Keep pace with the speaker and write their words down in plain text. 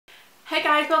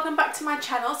guys, welcome back to my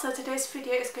channel. So today's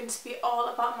video is going to be all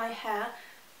about my hair,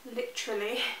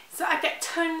 literally. So I get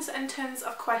tons and tons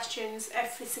of questions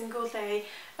every single day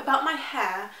about my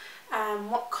hair,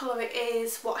 what colour it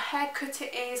is, what haircut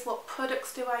it is, what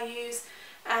products do I use,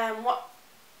 what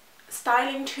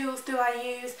styling tools do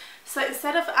I use. So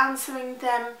instead of answering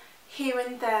them here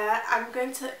and there, I'm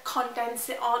going to condense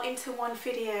it all into one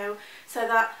video so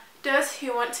that those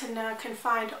who want to know can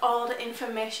find all the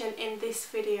information in this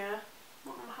video.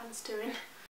 What are my hands doing?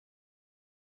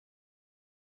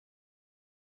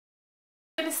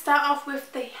 I'm going to start off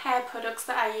with the hair products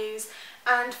that I use,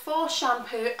 and for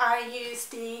shampoo I use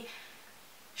the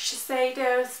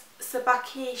SHISEIDO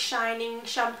TSUBAKI Shining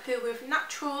Shampoo with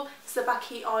natural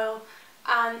TSUBAKI oil,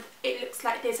 and it looks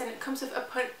like this, and it comes with a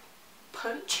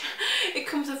it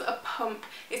comes with a pump.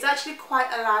 It's actually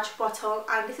quite a large bottle,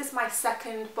 and this is my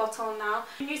second bottle now.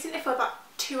 I've been using it for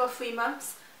about 2 or 3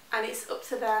 months and it's up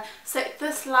to there, so it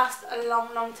does last a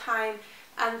long time,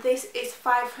 and this is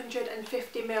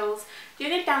 550 mils. The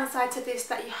only downside to this is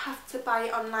that you have to buy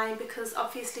it online because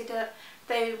obviously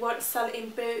they won't sell it in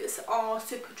Boots or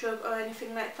Superdrug or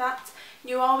anything like that.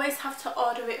 You always have to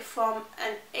order it from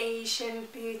an Asian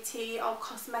beauty or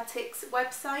cosmetics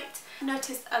website. I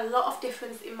noticed a lot of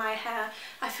difference in my hair.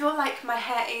 I feel like my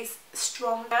hair is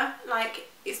stronger, like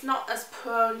it's not as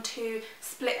prone to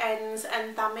split ends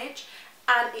and damage,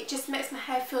 and it just makes my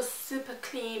hair feel super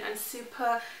clean and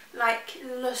super like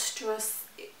lustrous.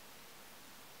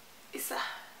 Is that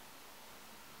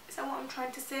what I'm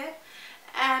trying to say?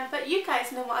 But you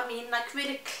guys know what I mean, like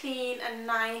really clean and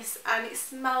nice, and it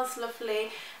smells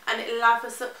lovely and it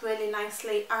lathers up really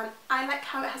nicely, and I like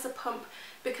how it has a pump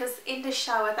because in the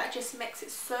shower that just makes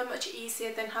it so much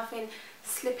easier than having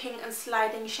slipping and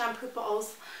sliding shampoo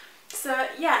bottles. So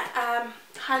yeah,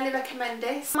 highly recommend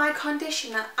this. My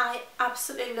conditioner, I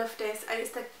absolutely love this, and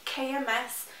it's the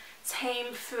KMS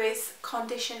Tame Frizz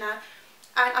conditioner,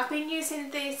 and I've been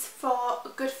using this for a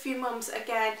good few months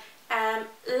again.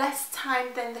 Less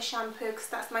time than the shampoo because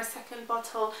that's my second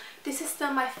bottle. This is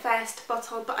still my first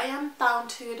bottle, but I am down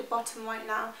to the bottom right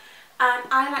now, and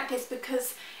I like this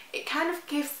because it kind of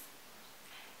gives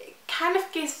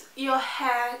your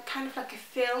hair kind of like a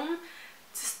film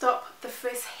to stop the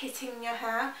frizz hitting your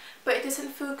hair, but it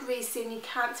doesn't feel greasy and you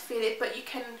can't feel it, but you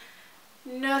can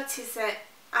notice it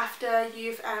after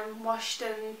you've washed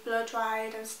and blow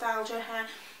dried and styled your hair.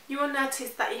 You will notice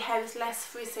that your hair is less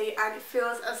frizzy and it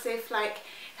feels as if like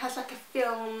it has like a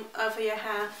film over your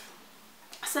hair.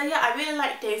 So yeah, I really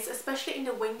like this, especially in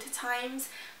the winter times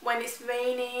when it's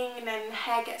raining and then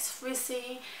hair gets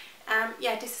frizzy.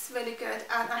 Yeah, this is really good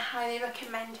and I highly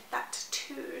recommend that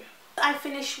too. I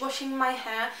finished washing my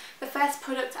hair. The first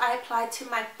product I applied to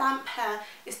my damp hair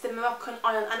is the Moroccan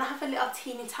oil, and I have a little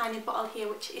teeny tiny bottle here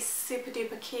which is super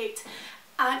duper cute,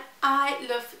 and I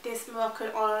love this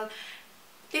Moroccan oil.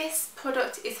 This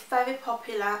product is very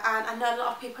popular and I know a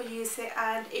lot of people use it,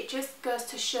 and it just goes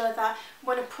to show that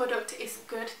when a product is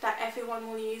good that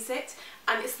everyone will use it,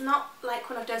 and it's not like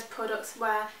one of those products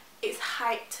where it's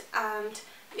hyped and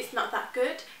it's not that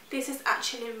good. This is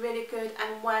actually really good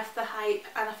and worth the hype,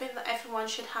 and I think that everyone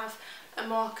should have a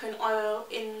Moroccan oil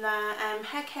in their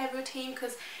hair care routine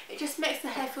because it just makes the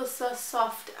hair feel so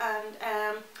soft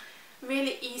and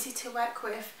really easy to work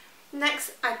with.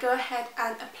 Next I go ahead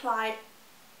and apply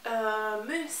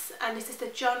mousse, and this is the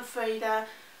John Frieda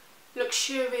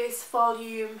Luxurious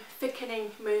Volume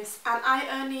Thickening Mousse, and I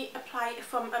only apply it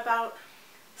from about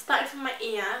starting from my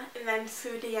ear and then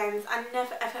through the ends. I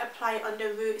never ever apply it on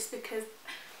the roots because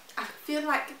I feel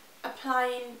like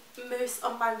applying mousse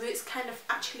on my roots kind of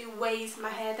actually weighs my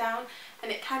hair down,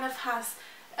 and it kind of has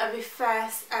a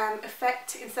reverse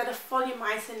effect. Instead of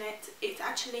volumizing it, it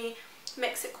actually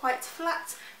makes it quite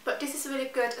flat. But this is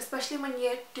really good, especially when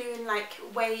you're doing like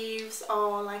waves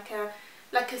or like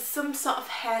some sort of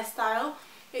hairstyle.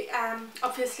 It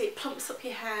obviously it plumps up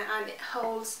your hair and it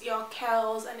holds your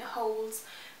curls and it holds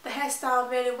the hairstyle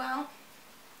really well.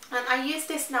 And I use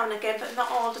this now and again, but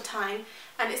not all the time,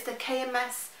 and it's the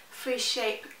KMS Free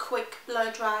Shape Quick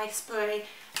Blow Dry Spray,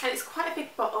 and it's quite a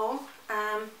big bottle,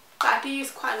 but I do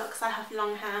use quite a lot because I have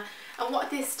long hair. And what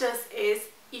this does is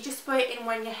you just spray it in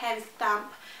when your hair is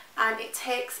damp, and it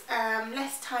takes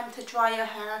less time to dry your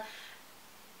hair,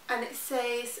 and it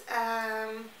says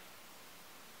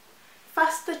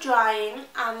faster drying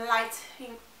and light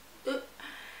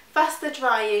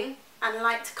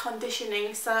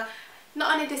conditioning. So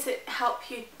not only does it help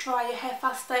you dry your hair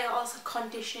faster, it also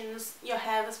conditions your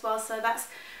hair as well, so that's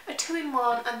a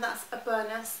 2-in-1 and that's a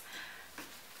bonus.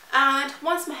 And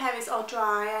once my hair is all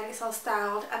dry and it's all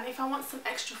styled, and if I want some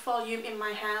extra volume in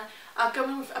my hair, I'll go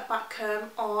in with a back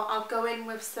comb, or I'll go in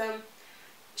with some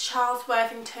Charles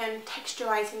Worthington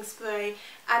texturizing spray.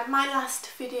 And my last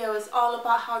video is all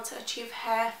about how to achieve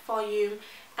hair volume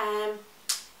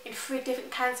in 3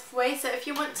 different kinds of ways. So if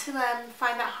you want to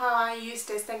find out how I use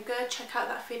this, then go check out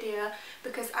that video,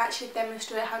 because I actually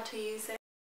demonstrate how to use it.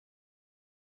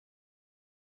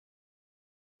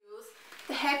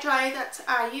 The hairdryer that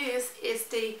I use is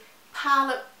the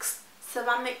Parlux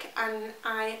Ceramic and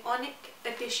Ionic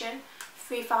Edition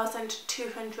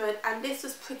 3200, and this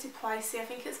was pretty pricey. I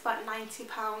think it's about £90.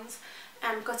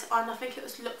 Got it on, I think it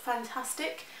was looked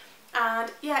fantastic.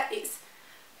 And yeah,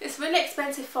 it's really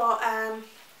expensive for a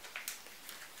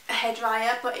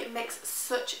hairdryer, but it makes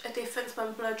such a difference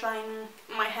when blow drying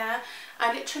my hair.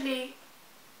 I literally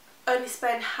only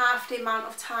spend half the amount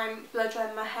of time blow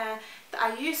drying my hair that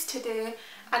I used to do,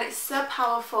 and it's so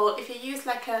powerful. If you use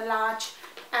like a large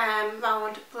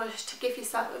round brush to give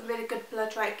yourself a really good blow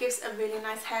dry, it gives a really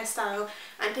nice hairstyle.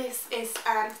 And this is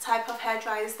the type of hair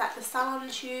dryers that the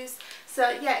salons use. So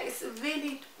yeah, it's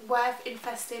really worth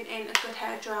investing in a good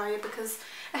hair dryer, because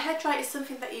a hair dryer is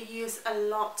something that you use a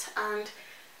lot, and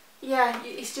yeah,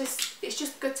 it's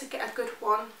just good to get a good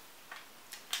one.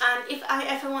 And if I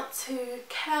ever want to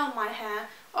curl my hair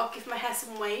or give my hair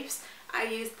some waves, I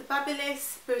use the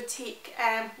Babyliss Boutique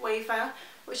waver,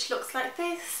 which looks like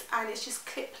this, and it's just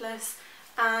clipless.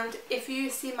 And if you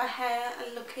see my hair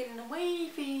looking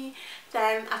wavy,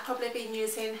 then I've probably been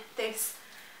using this.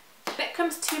 When it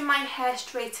comes to my hair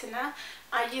straightener,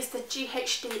 I use the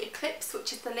GHD Eclipse,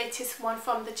 which is the latest one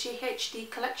from the GHD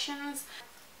collections.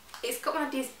 It's got one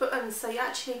of these buttons, so you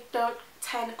actually don't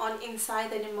turn it on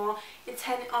inside anymore. You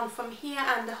turn it on from here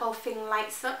and the whole thing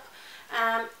lights up.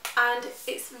 And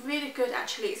it's really good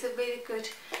actually. It's a really good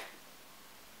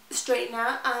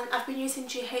straightener, and I've been using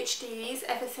GHDs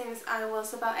ever since I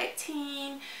was about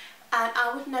 18, and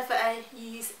I would never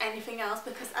use anything else,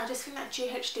 because I just think that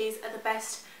GHDs are the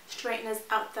best straighteners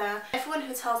out there. Everyone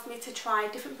who tells me to try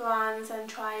different brands and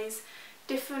tries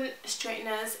different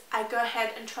straighteners, I go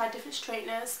ahead and try different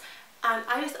straighteners, and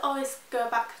I just always go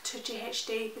back to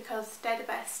GHD because they're the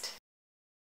best.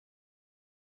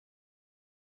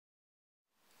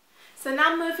 So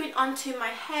now moving on to my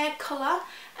hair colour.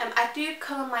 I do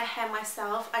colour my hair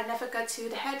myself. I never go to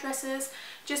the hairdressers,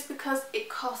 just because it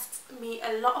costs me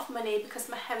a lot of money, because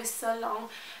my hair is so long,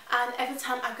 and every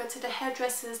time I go to the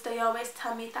hairdressers they always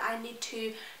tell me that I need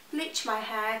to bleach my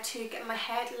hair to get my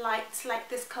hair light like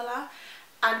this colour.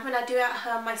 And when I do it at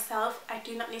home myself, I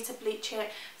do not need to bleach it.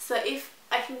 So if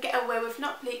I can get away with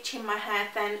not bleaching my hair,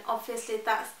 then obviously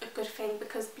that's a good thing,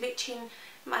 because bleaching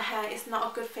my hair is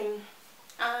not a good thing.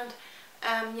 And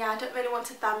yeah, I don't really want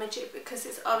to damage it, because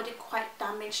it's already quite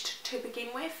damaged to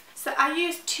begin with. So I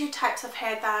use 2 types of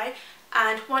hair dye,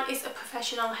 and one is a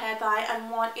professional hair dye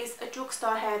and one is a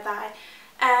drugstore hair dye.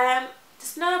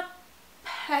 There's no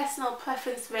personal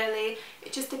preference really,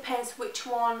 it just depends which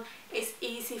one is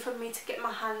easy for me to get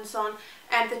my hands on.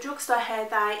 And the drugstore hair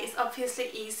dye is obviously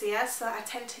easier, so I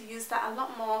tend to use that a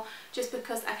lot more, just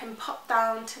because I can pop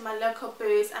down to my local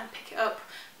booths and pick it up,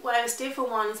 whereas the other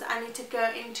ones I need to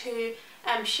go into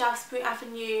Shaftesbury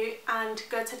Avenue and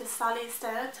go to the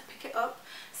StyleSuzi to pick it up.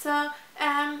 So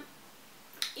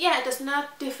yeah, there's no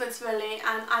difference really,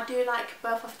 and I do like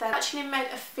both of them. I actually made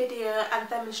a video and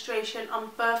demonstration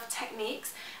on both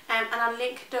techniques, and I'll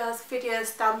link those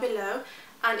videos down below.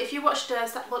 And if you watch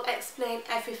those, that will explain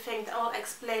everything. That will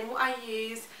explain what I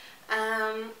use,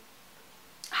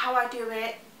 how I do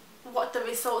it, what the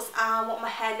results are, what my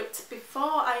hair looked before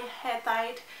I hair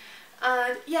dyed.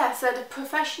 And yeah, so the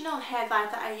professional hair dye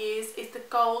that I use is the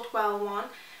Goldwell one,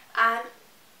 and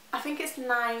I think it's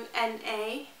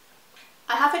 9NA.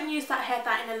 I haven't used that hair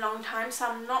dye in a long time, so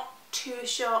I'm not too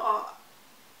sure, or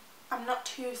I'm not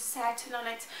too certain on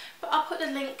it, but I'll put the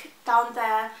link down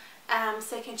there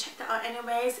so you can check that out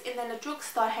anyways. And then the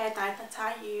drugstore hair dye that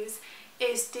I use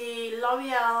is the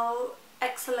L'Oreal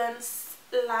Excellence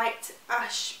Light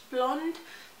Ash Blonde.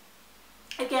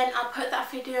 Again, I'll put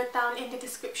that video down in the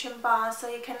description bar so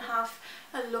you can have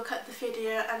a look at the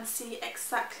video and see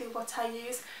exactly what I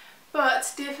use.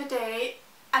 But the other day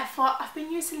I thought, I've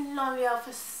been using L'Oreal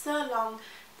for so long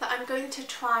that I'm going to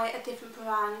try a different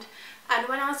brand. And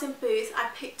when I was in Boots, I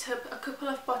picked up a couple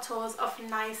of bottles of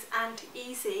Nice and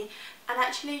Easy, and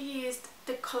actually used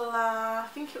the colour, I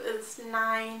think it was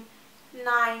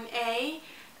 9A.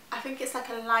 I think it's like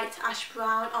a light ash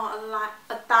brown or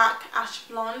a dark ash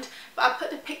blonde, but I'll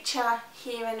put the picture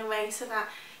here anyway so that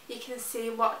you can see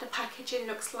what the packaging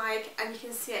looks like, and you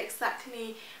can see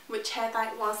exactly which hair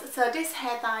dye it was. So this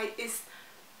hair dye is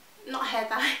not hair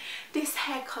dye, this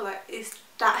hair colour is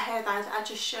that hair dye that I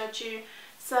just showed you.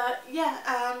 So yeah,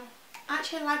 I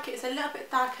actually like it. It's a little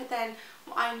bit darker than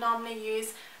what I normally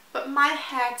use, but my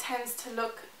hair tends to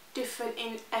look different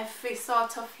in every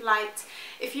sort of light.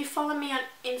 If you follow me on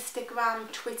Instagram,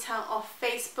 Twitter or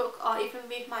Facebook, or even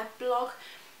read my blog,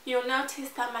 you'll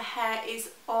notice that my hair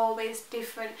is always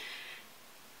different.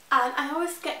 And I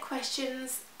always get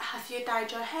questions, have you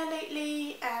dyed your hair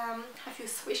lately? Have you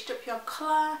switched up your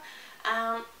colour?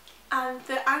 And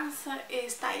the answer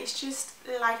is that it's just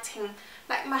lighting.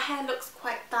 Like, my hair looks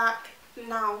quite dark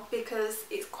now because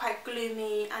it's quite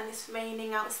gloomy and it's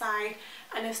raining outside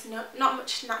and there's not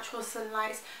much natural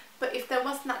sunlight. But if there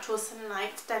was natural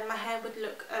sunlight, then my hair would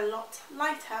look a lot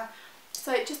lighter.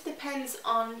 So it just depends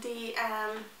on the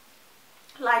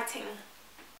lighting.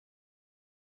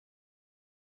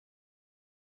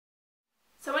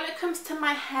 So when it comes to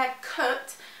my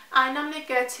haircut, I normally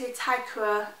go to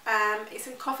Taikura. It's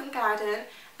in Covent Garden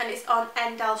and it's on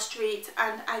Endell Street,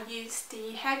 and I use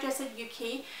the hairdresser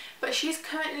Yuki, but she's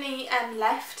currently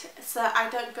left, so I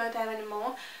don't go there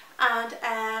anymore. And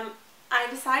I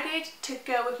decided to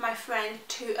go with my friend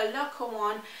to a local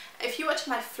one. If you watch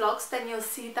my vlogs, then you'll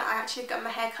see that I actually got my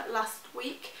hair cut last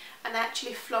week and I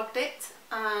actually vlogged it.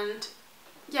 And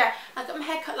yeah, I got my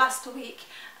hair cut last week,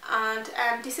 and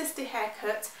this is the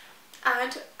haircut.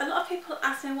 And a lot of people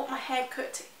ask me what my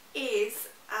haircut is,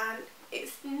 and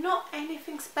it's not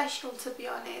anything special, to be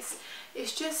honest.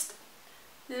 It's just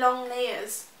long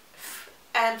layers,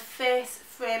 face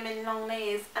framing long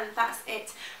layers, and that's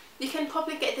it. You can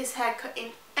probably get this haircut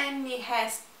in any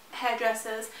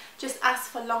hairdressers. Just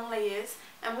ask for long layers,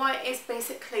 and what it is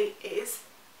basically is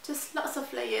just lots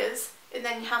of layers, and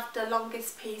then you have the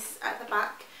longest piece at the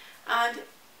back. And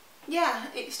yeah,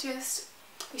 it's just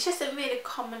a really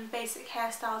common basic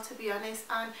hairstyle, to be honest.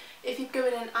 And if you go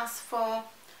in and ask for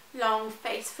long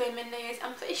face framing layers,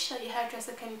 I'm pretty sure your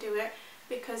hairdresser can do it,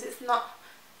 because it's not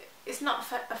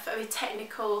a very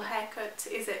technical haircut,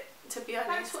 is it, to be honest.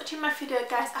 Thanks for watching my video,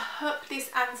 guys. I hope this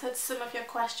answered some of your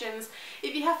questions.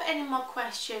 If you have any more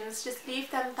questions, just leave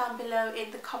them down below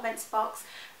in the comments box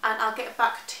and I'll get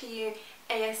back to you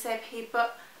ASAP.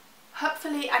 But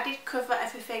hopefully I did cover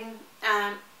everything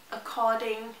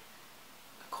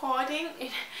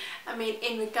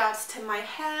in regards to my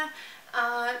hair.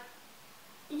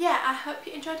 Yeah, I hope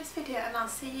you enjoyed this video, and I'll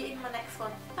see you in my next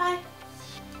one. Bye!